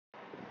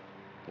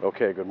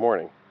Okay, good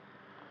morning.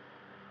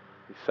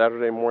 It's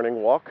Saturday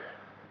morning walk,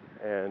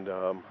 and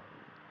I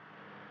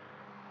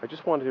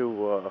just wanted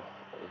to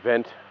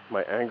vent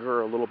my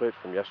anger a little bit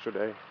from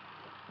yesterday,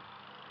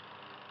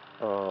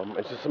 and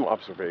just some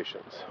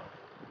observations.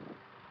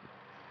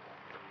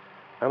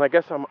 And I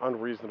guess I'm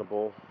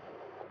unreasonable,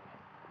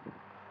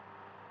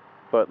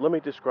 but let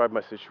me describe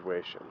my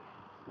situation.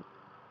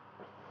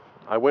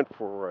 I went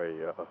for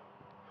a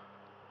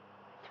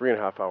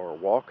 3.5 hour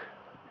walk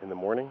in the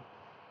morning,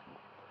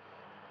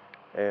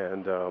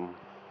 and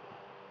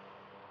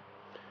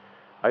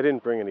I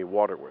didn't bring any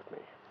water with me.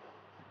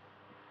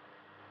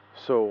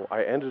 So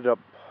I ended up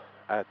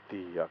at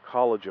the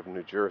College of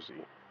New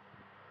Jersey.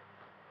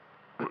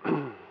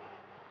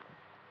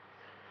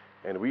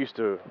 And we used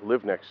to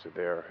live next to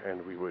there,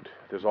 and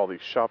there's all these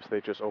shops.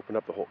 They just opened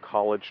up the whole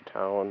college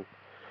town.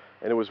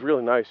 And it was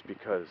really nice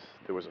because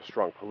there was a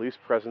strong police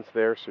presence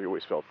there, so you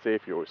always felt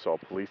safe. You always saw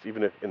police,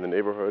 even if in the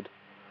neighborhood.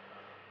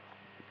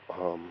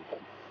 Um,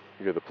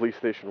 you had the police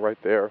station right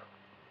there.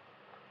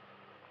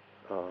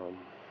 Um,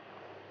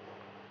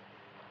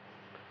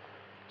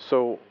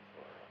 so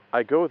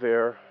I go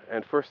there,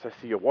 and first I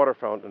see a water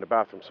fountain in the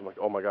bathroom. So I'm like,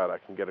 oh my God, I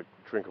can get a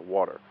drink of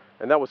water.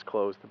 And that was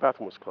closed. The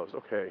bathroom was closed.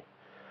 Okay.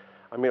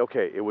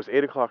 Okay, it was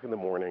 8 o'clock in the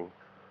morning,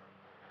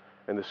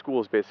 and the school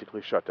is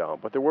basically shut down.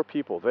 But there were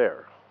people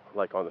there,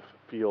 like on the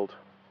field.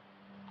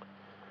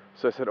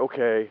 So I said,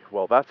 okay,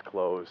 well, that's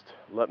closed.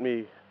 Let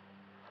me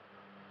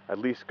at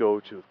least go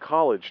to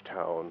college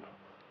town,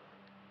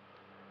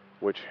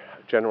 which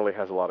generally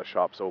has a lot of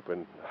shops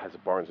open, has a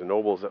Barnes and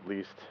Nobles at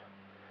least.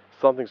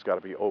 Something's got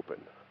to be open.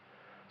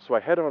 So I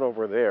head on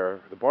over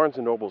there. The Barnes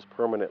and Noble's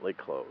permanently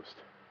closed.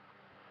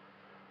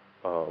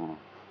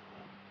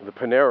 The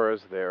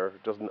Panera's there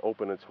doesn't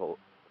open until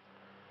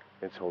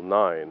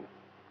 9,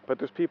 but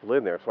there's people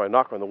in there. So I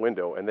knock on the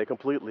window, and they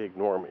completely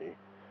ignore me.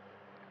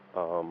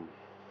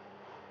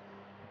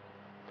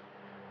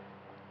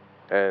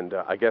 And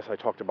I guess I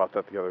talked about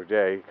that the other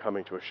day,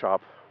 coming to a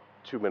shop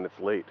 2 minutes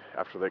late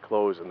after they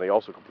close, and they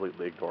also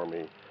completely ignore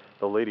me.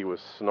 The lady was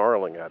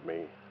snarling at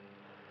me.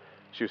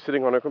 She was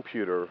sitting on her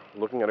computer,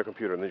 looking at her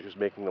computer, and then she was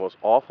making the most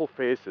awful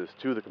faces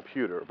to the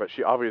computer, but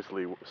she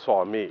obviously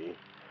saw me,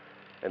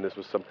 and this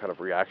was some kind of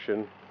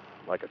reaction,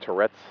 like a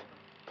Tourette's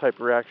type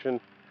reaction,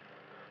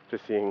 to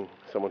seeing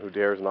someone who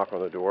dares knock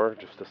on the door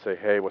just to say,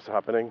 hey, what's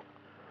happening?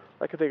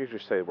 Like, I think I could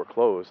just say, we're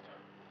closed.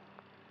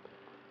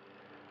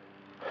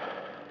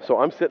 So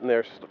I'm sitting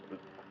there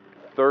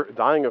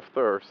dying of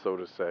thirst, so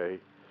to say,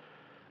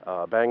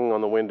 banging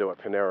on the window at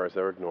Panera's.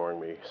 They're ignoring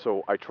me.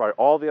 So I try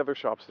all the other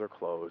shops that are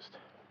closed.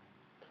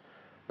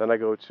 Then I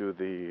go to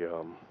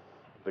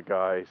the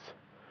guys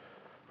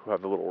who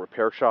have the little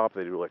repair shop.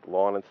 They do like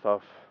lawn and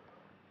stuff.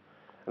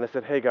 And I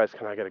said, hey guys,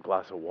 can I get a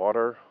glass of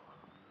water?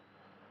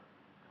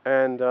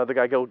 And the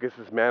guy gets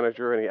his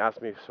manager, and he asked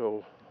me,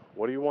 so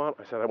what do you want?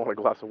 I said, I want a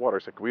glass of water.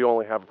 He said, we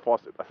only have a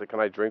faucet. I said, can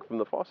I drink from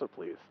the faucet,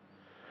 please?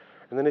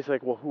 And then he's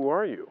like, well, who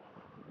are you?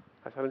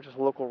 I said, I'm just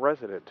a local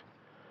resident,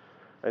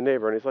 a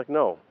neighbor. And he's like,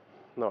 no,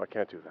 I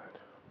can't do that.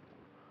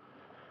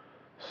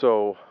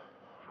 So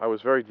I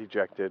was very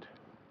dejected.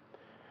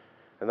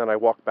 And then I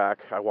walk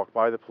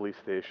by the police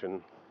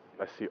station.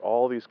 I see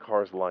all these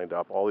cars lined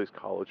up, all these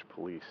college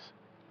police.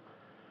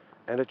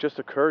 And it just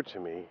occurred to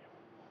me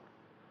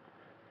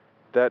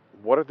that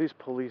what are these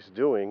police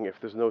doing if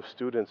there's no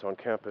students on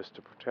campus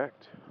to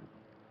protect?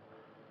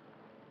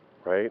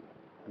 Right?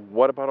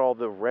 What about all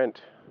the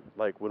rent?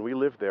 Like when we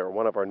lived there,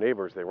 one of our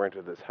neighbors, they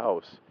rented this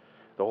house.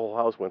 The whole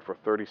house went for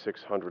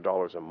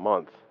 $3,600 a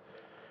month.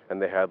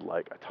 And they had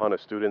like a ton of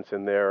students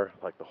in there,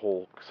 like the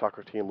whole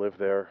soccer team lived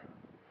there.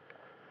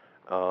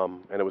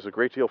 And it was a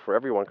great deal for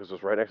everyone because it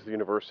was right next to the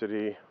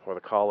university or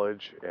the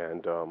college,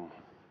 and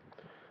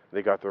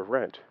they got their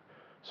rent.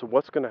 So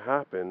what's going to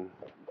happen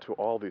to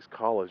all these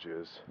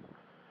colleges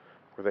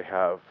where they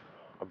have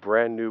a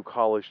brand new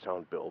college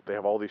town built? They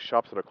have all these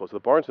shops that are closed. The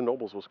Barnes and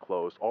Nobles was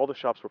closed. All the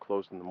shops were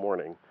closed in the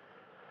morning.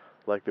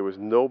 Like there was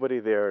nobody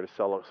there to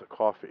sell us a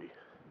coffee.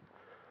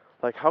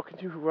 Like how can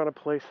you run a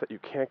place that you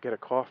can't get a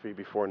coffee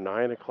before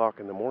 9 o'clock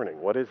in the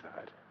morning? What is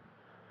that?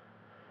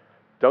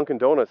 Dunkin'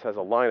 Donuts has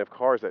a line of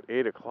cars at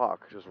 8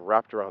 o'clock just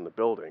wrapped around the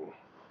building.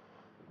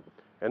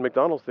 And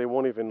McDonald's, they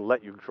won't even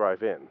let you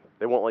drive in.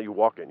 They won't let you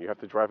walk in. You have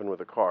to drive in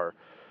with a car.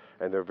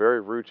 And they're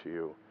very rude to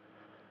you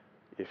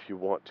if you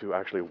want to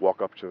actually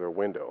walk up to their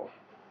window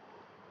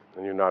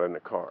and you're not in a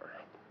car.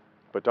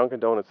 But Dunkin'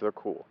 Donuts, they're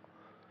cool.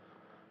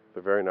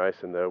 They're very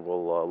nice, and they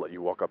will let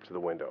you walk up to the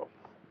window.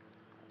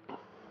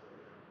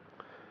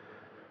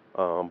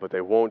 But they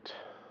won't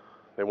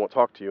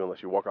talk to you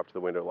unless you walk up to the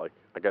window. Like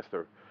I guess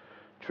their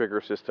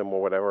trigger system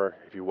or whatever.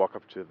 If you walk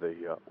up to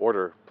the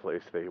order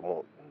place, they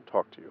won't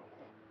talk to you.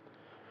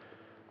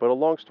 But a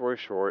long story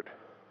short,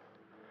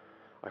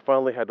 I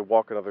finally had to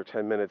walk another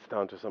 10 minutes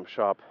down to some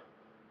shop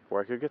where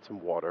I could get some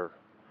water.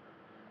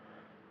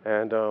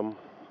 And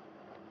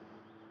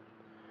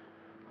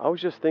I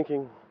was just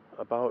thinking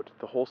about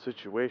the whole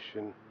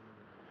situation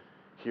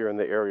here in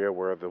the area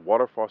where the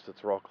water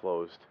faucets are all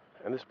closed.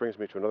 And this brings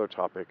me to another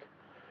topic.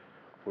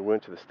 We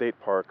went to the state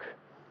park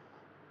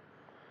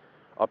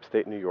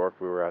upstate New York.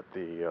 We were at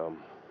the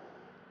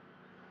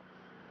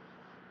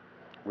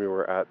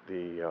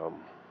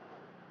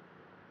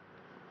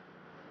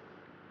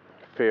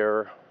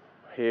Fair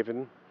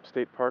Haven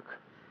State Park,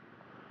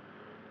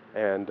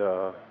 and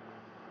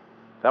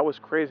that was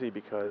crazy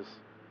because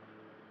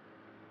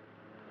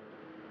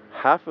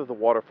half of the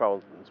water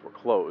fountains were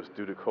closed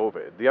due to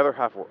COVID. The other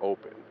half were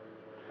open.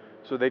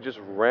 So they just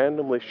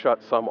randomly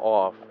shut some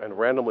off and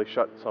randomly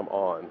shut some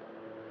on.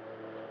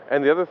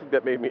 And the other thing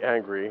that made me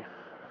angry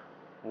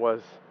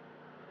was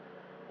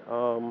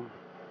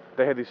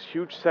they had these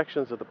huge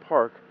sections of the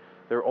park.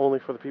 They were only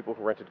for the people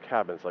who rented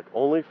cabins, like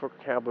only for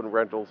cabin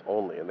rentals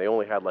only. And they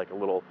only had like a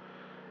little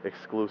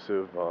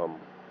exclusive,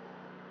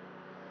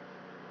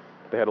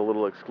 they had a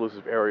little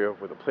exclusive area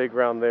with a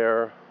playground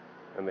there,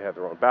 and they had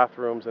their own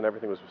bathrooms, and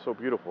everything was so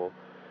beautiful.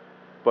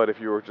 But if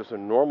you were just a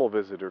normal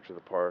visitor to the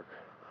park,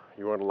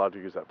 you weren't allowed to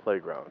use that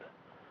playground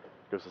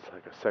because it's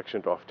like a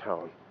sectioned off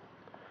town.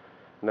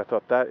 And I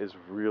thought that is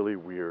really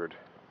weird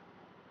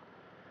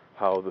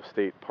how the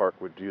state park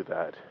would do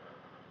that.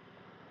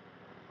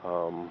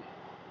 And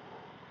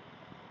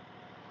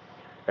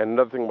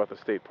another thing about the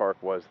state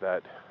park was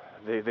that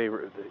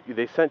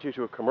they sent you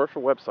to a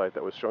commercial website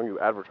that was showing you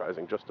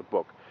advertising just to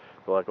book.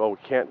 They're like, oh, we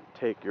can't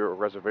take your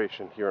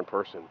reservation here in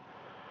person.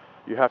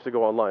 You have to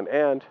go online,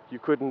 and you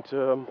couldn't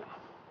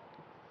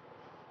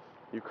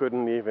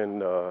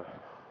even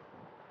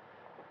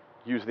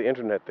use the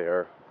internet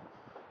there,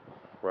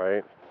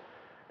 right?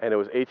 And it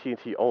was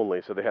AT&T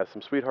only, so they had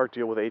some sweetheart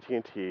deal with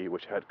AT&T,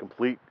 which had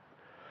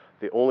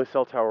the only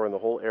cell tower in the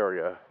whole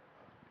area.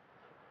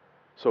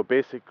 So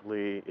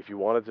basically, if you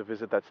wanted to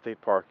visit that state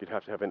park, you'd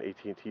have to have an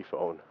AT&T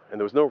phone, and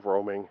there was no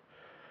roaming,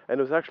 and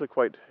it was actually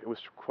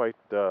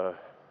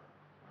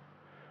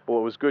well,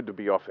 it was good to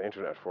be off the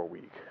internet for a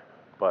week,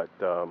 but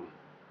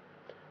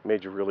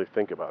made you really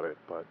think about it.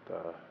 But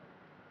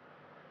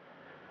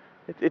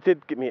it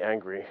did get me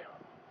angry.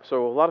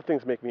 So a lot of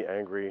things make me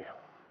angry.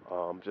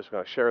 Just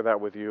going to share that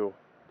with you.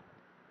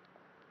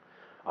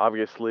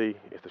 Obviously,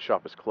 if the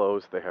shop is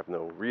closed, they have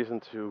no reason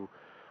to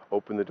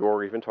open the door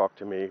or even talk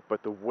to me.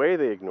 But the way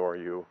they ignore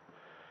you,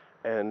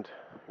 and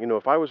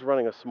if I was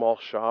running a small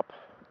shop,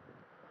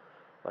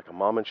 like a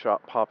mom and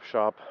pop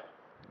shop,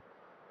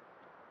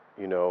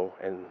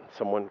 and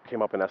someone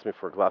came up and asked me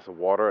for a glass of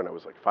water, and it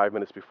was like 5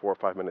 minutes before,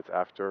 5 minutes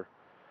after,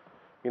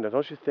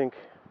 don't you think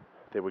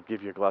they would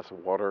give you a glass of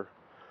water?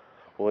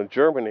 Well, in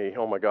Germany,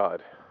 oh my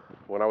God,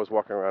 when I was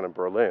walking around in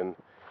Berlin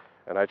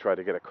and I tried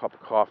to get a cup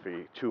of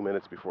coffee 2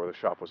 minutes before the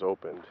shop was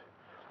opened,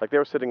 like they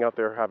were sitting out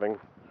there having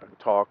a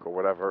talk or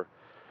whatever,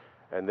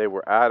 and they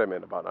were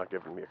adamant about not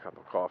giving me a cup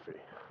of coffee.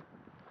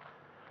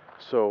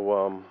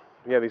 So,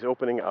 yeah, these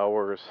opening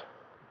hours,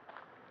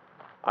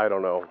 I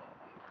don't know.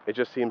 It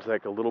just seems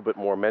like a little bit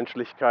more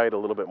Menschlichkeit, a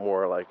little bit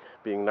more like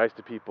being nice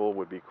to people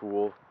would be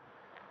cool.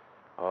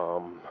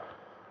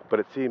 But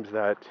it seems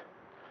that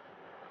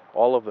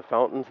all of the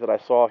fountains that I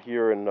saw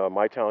here in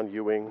my town,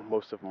 Ewing,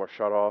 most of them are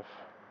shut off.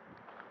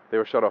 They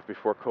were shut off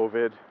before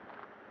COVID.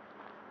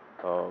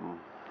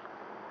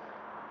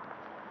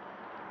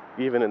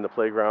 Even in the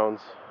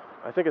playgrounds.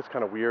 I think it's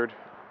kind of weird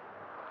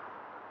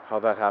how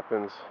that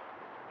happens.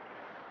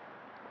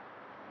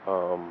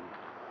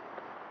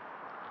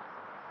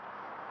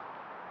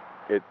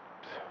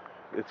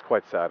 It's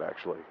quite sad,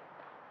 actually.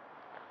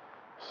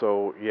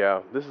 So,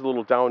 yeah, this is a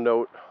little down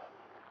note,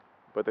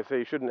 but they say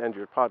you shouldn't end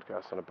your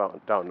podcast on a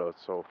down note,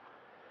 so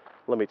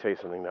let me tell you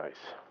something nice.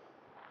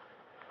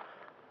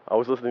 I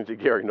was listening to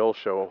Gary Knoll's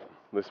show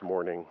this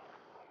morning,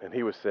 and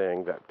he was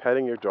saying that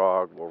petting your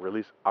dog will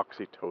release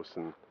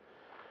oxytocin,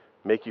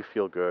 make you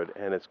feel good,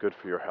 and it's good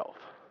for your health.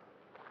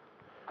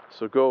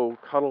 So go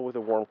cuddle with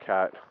a warm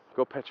cat,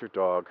 go pet your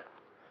dog,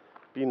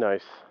 be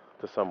nice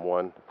to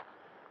someone,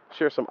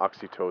 share some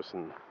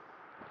oxytocin,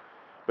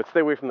 but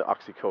stay away from the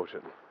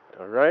oxycodone,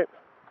 all right?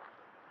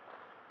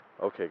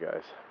 Okay,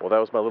 guys. Well, that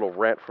was my little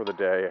rant for the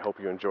day. I hope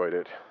you enjoyed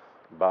it.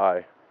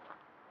 Bye.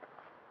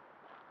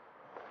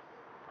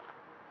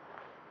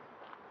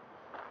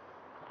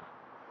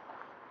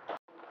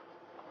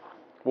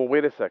 Well,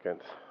 wait a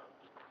second.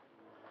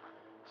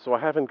 So I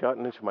haven't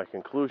gotten into my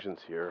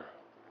conclusions here,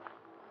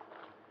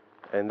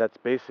 and that's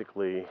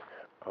basically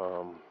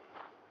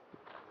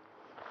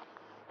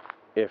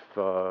if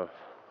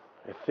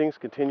things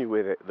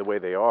continue the way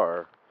they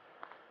are,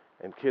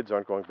 and kids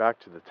aren't going back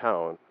to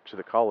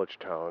the college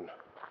town,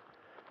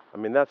 I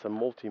mean, that's a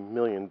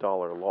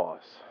multi-million-dollar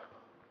loss.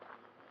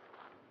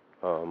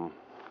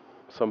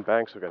 Some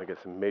banks are going to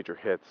get some major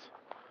hits.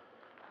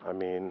 I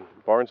mean,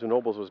 Barnes &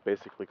 Noble's was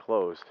basically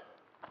closed,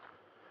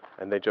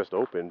 and they just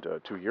opened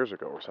 2 years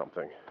ago or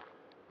something.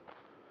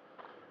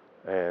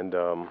 And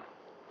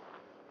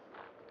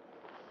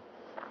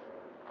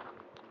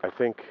I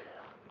think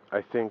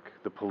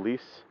the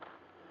police,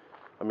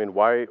 I mean,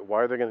 why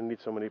are they going to need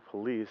so many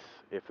police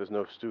if there's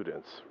no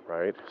students,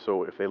 right?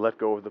 So if they let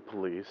go of the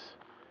police,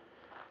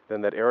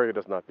 then that area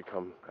does not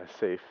become as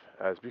safe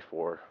as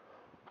before.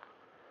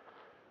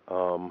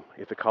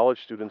 If the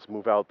college students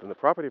move out, then the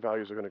property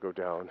values are going to go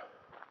down.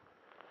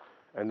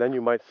 And then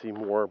you might see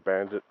more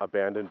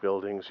abandoned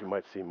buildings. You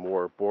might see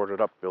more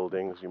boarded up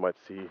buildings. You might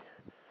see,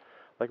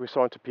 like we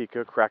saw in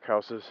Topeka, crack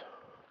houses.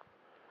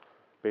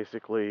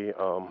 Basically,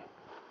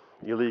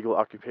 illegal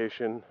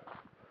occupation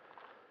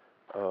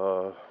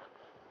uh,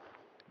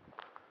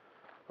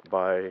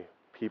 by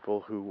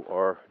people who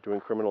are doing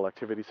criminal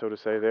activity, so to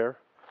say, there.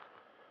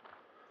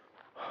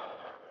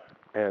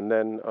 And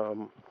then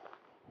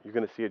you're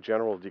going to see a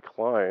general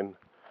decline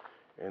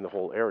in the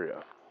whole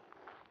area.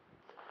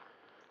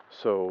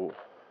 So,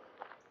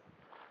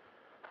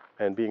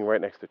 and being right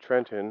next to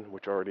Trenton,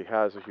 which already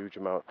has a huge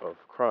amount of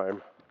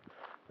crime,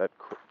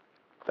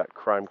 that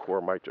crime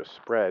core might just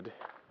spread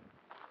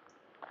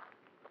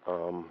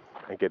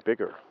and get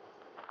bigger.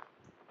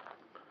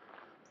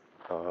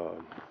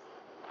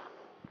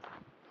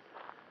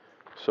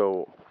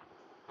 So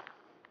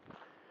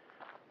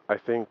I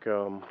think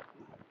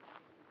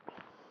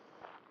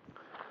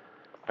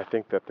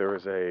that there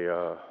is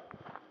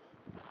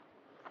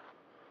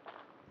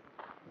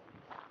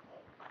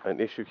an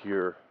issue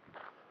here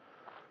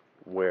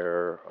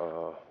where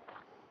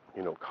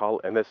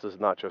and this is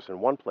not just in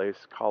one place,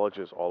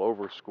 colleges all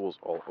over, schools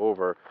all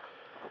over,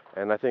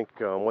 and I think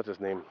what's his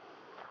name,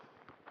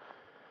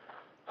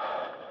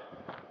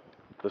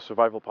 the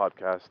Survival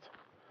Podcast,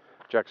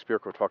 Jack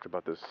Spirko talked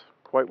about this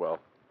quite well,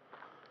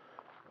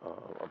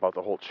 about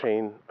the whole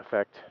chain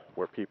effect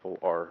where people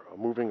are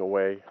moving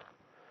away.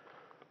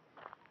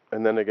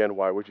 And then again,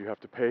 why would you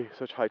have to pay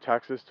such high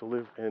taxes to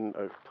live in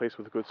a place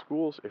with good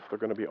schools if they're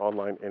going to be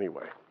online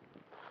anyway?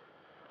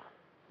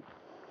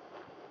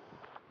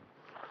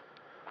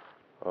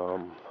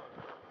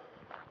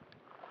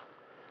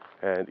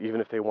 And even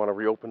if they want to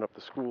reopen up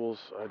the schools,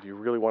 do you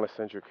really want to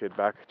send your kid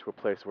back to a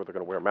place where they're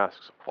going to wear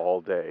masks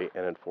all day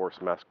and enforce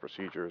mask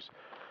procedures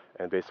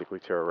and basically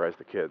terrorize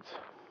the kids?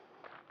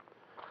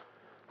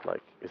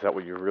 Like, is that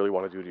what you really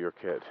want to do to your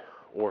kid?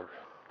 Or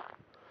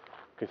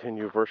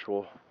continue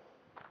virtual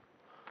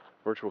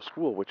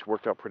school, which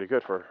worked out pretty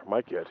good for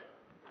my kid.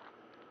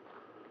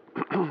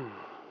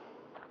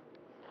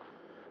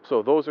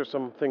 So those are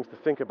some things to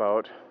think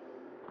about.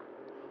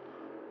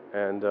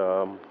 And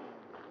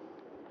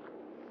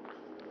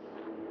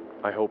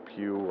I hope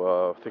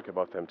you think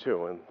about them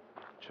too. And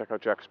check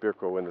out Jack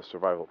Spirko in the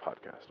Survival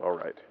Podcast. All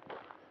right.